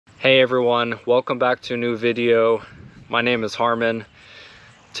Hey everyone, welcome back to a new video. My name is Harmon.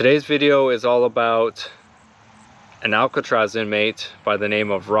 Today's video is all about an Alcatraz inmate by the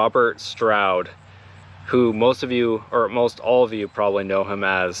name of Robert Stroud, who most of you, or most all of you, probably know him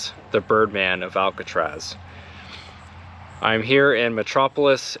as the Birdman of Alcatraz. I'm here in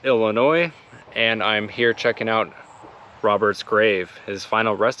Metropolis, Illinois, and I'm here checking out Robert's grave, his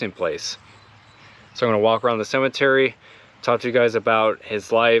final resting place. So I'm going to walk around the cemetery, talk to you guys about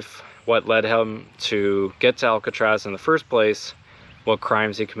his life, what led him to get to Alcatraz in the first place, what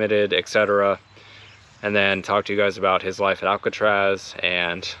crimes he committed, etc. And then talk to you guys about his life at Alcatraz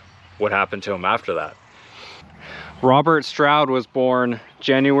and what happened to him after that. Robert Stroud was born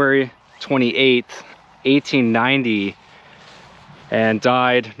January 28th, 1890, and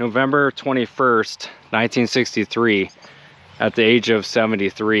died November 21st, 1963, at the age of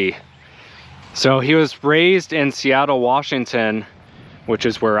 73. So he was raised in Seattle, Washington, which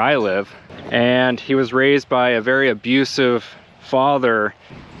is where I live, and he was raised by a very abusive father.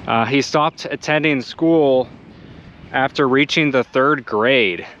 He stopped attending school after reaching the 3rd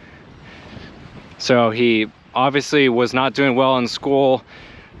grade. So he obviously was not doing well in school.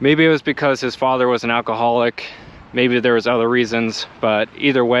 Maybe it was because his father was an alcoholic. Maybe there was other reasons, but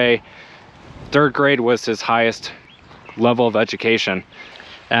either way, 3rd grade was his highest level of education.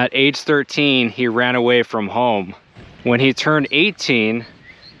 At age 13, he ran away from home. When he turned 18,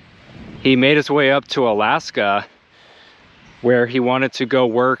 he made his way up to Alaska, where he wanted to go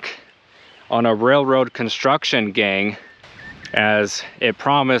work on a railroad construction gang, as it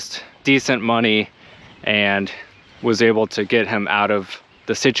promised decent money and was able to get him out of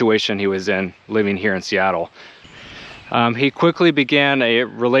the situation he was in living here in Seattle. He quickly began a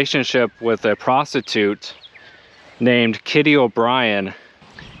relationship with a prostitute named Kitty O'Brien.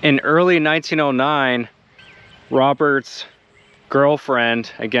 In early 1909, Robert's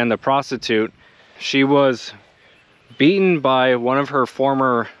girlfriend, again the prostitute, she was beaten by one of her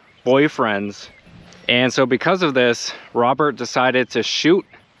former boyfriends. And so because of this, Robert decided to shoot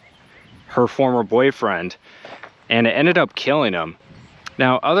her former boyfriend, and it ended up killing him.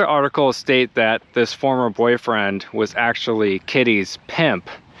 Now, other articles state that this former boyfriend was actually Kitty's pimp.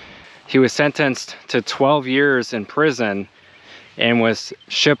 He was sentenced to 12 years in prison and was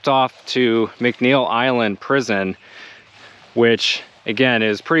shipped off to McNeil Island prison, which again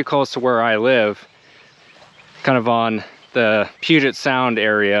is pretty close to where I live, kind of on the Puget Sound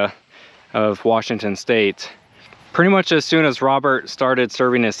area of Washington State. Pretty much as soon as Robert started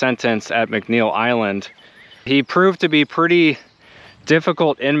serving his sentence at McNeil Island, he proved to be pretty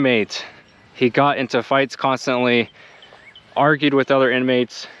difficult inmate. He got into fights constantly, argued with other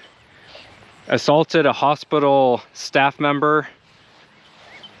inmates, assaulted a hospital staff member,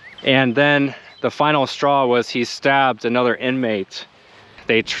 and then the final straw was he stabbed another inmate.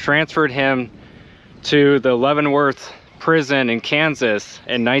 They transferred him to the Leavenworth prison in Kansas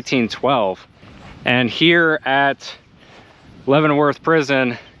in 1912. And here at Leavenworth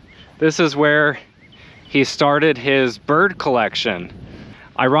prison, this is where he started his bird collection.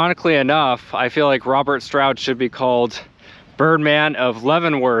 Ironically enough, I feel like Robert Stroud should be called Birdman of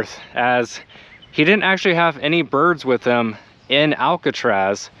Leavenworth, as he didn't actually have any birds with him in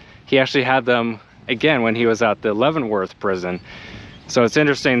Alcatraz. He actually had them again when he was at the Leavenworth prison. So it's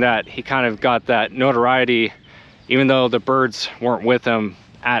interesting that he kind of got that notoriety even though the birds weren't with him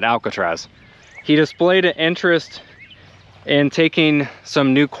at Alcatraz. He displayed an interest in taking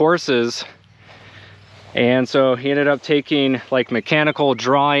some new courses, and so he ended up taking like mechanical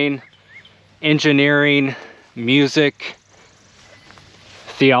drawing, engineering, music,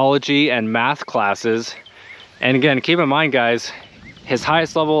 theology, and math classes. And again, keep in mind guys, his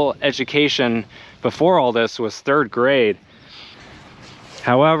highest level education before all this was 3rd grade.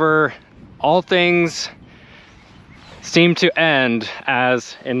 However, all things seemed to end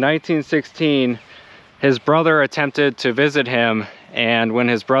as in 1916, his brother attempted to visit him, and when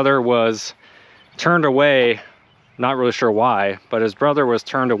his brother was turned away, not really sure why, but his brother was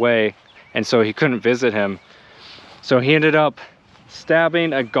turned away, and so he couldn't visit him. So he ended up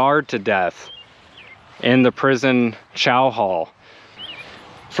stabbing a guard to death in the prison chow hall.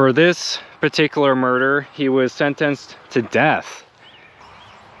 For this particular murder, he was sentenced to death.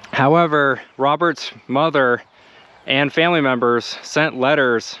 However, Robert's mother and family members sent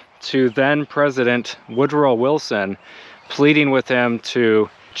letters to then President Woodrow Wilson, pleading with him to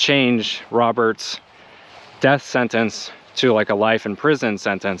change Robert's death sentence to like a life in prison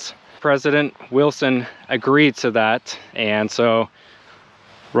sentence. President Wilson agreed to that, and so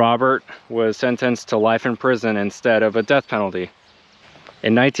Robert was sentenced to life in prison instead of a death penalty.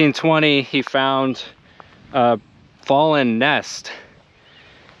 In 1920, he found a fallen nest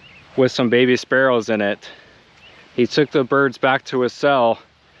with some baby sparrows in it. He took the birds back to his cell,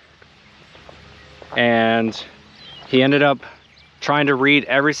 and he ended up trying to read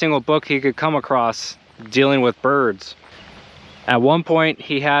every single book he could come across dealing with birds. At one point,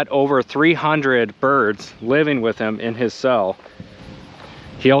 he had over 300 birds living with him in his cell.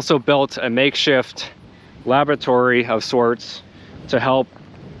 He also built a makeshift laboratory of sorts to help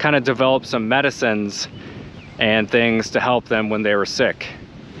kind of develop some medicines and things to help them when they were sick.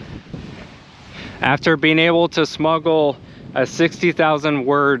 After being able to smuggle a 60,000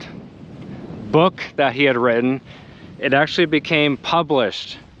 word book that he had written, it actually became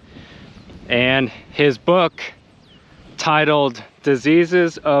published. And his book, titled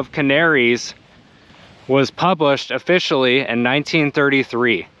Diseases of Canaries, was published officially in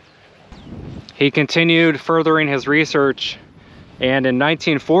 1933. He continued furthering his research, and in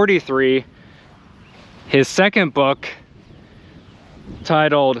 1943, his second book,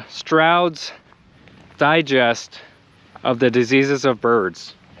 titled Stroud's Digest of the Diseases of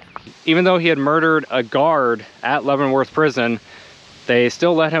Birds. Even though he had murdered a guard at Leavenworth Prison, they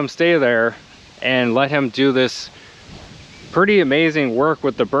still let him stay there and let him do this pretty amazing work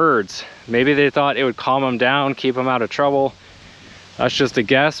with the birds. Maybe they thought it would calm him down, keep him out of trouble. That's just a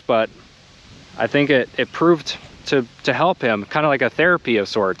guess, but I think it proved to help him, kind of like a therapy of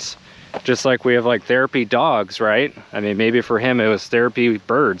sorts. Just like we have like therapy dogs, right? I mean, maybe for him it was therapy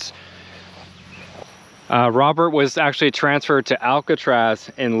birds. Robert was actually transferred to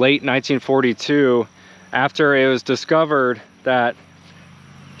Alcatraz in late 1942 after it was discovered that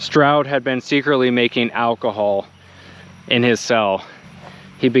Stroud had been secretly making alcohol in his cell.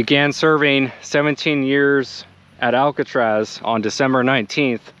 He began serving 17 years at Alcatraz on December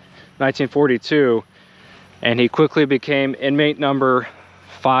 19th, 1942, and he quickly became inmate number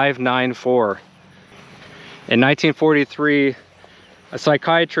 594. In 1943, a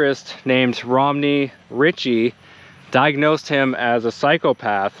psychiatrist named Romney Ritchie diagnosed him as a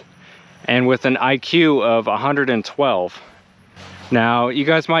psychopath and with an IQ of 112. Now, you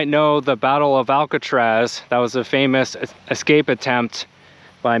guys might know the Battle of Alcatraz. That was a famous escape attempt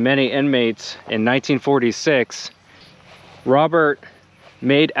by many inmates in 1946. Robert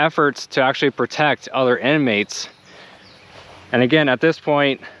made efforts to actually protect other inmates. And again, at this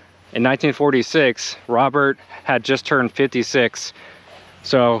point in 1946, Robert had just turned 56.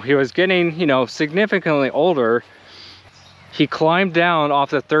 So he was getting, you know, significantly older. He climbed down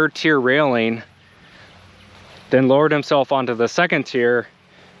off the 3rd tier railing, then lowered himself onto the 2nd tier,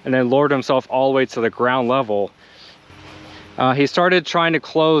 and then lowered himself all the way to the ground level. He started trying to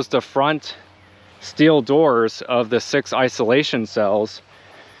close the front steel doors of the 6 isolation cells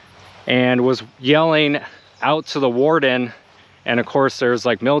and was yelling out to the warden. And of course, there's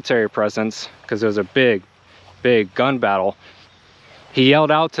like military presence because there was a big gun battle. He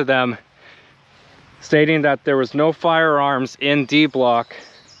yelled out to them, stating that there was no firearms in D block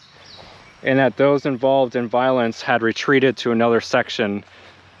and that those involved in violence had retreated to another section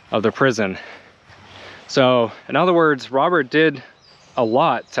of the prison. So, in other words, Robert did a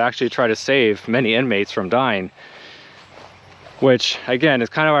lot to actually try to save many inmates from dying, which again is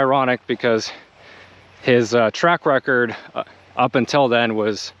kind of ironic because his track record up until then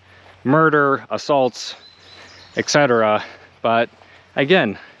was murder, assaults, etc. But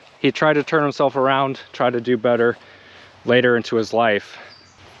again, he tried to turn himself around, tried to do better later into his life.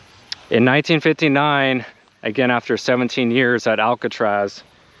 In 1959, again after 17 years at Alcatraz,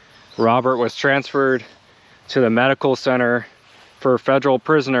 Robert was transferred to the Medical Center for Federal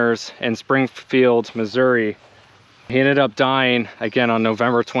Prisoners in Springfield, Missouri. He ended up dying again on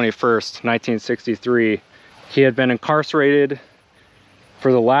November 21st, 1963. He had been incarcerated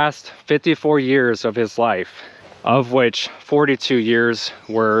for the last 54 years of his life, of which 42 years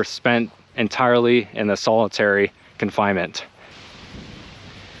were spent entirely in the solitary confinement.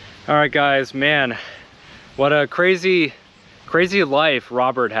 All right, guys, man, what a crazy life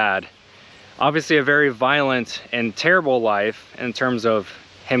Robert had. Obviously a very violent and terrible life in terms of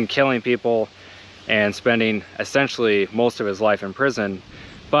him killing people and spending essentially most of his life in prison.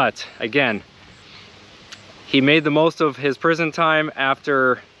 But again, he made the most of his prison time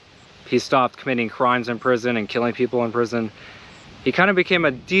after he stopped committing crimes in prison and killing people in prison. He kind of became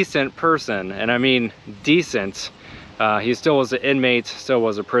a decent person, and I mean decent. He still was an inmate, still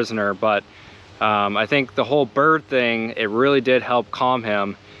was a prisoner, but I think the whole bird thing, it really did help calm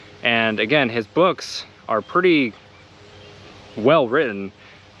him. And again, his books are pretty well written.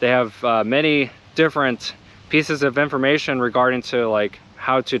 They have many different pieces of information regarding to like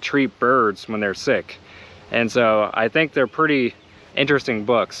how to treat birds when they're sick. And so I think they're pretty interesting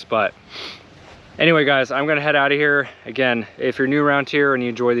books. But Anyway guys, I'm gonna head out of here. Again, if you're new around here and you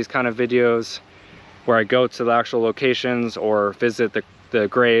enjoy these kind of videos where I go to the actual locations or visit the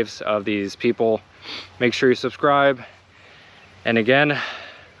graves of these people, make sure you subscribe. And again,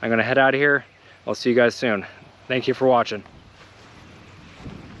 I'm gonna head out of here. I'll see you guys soon. Thank you for watching.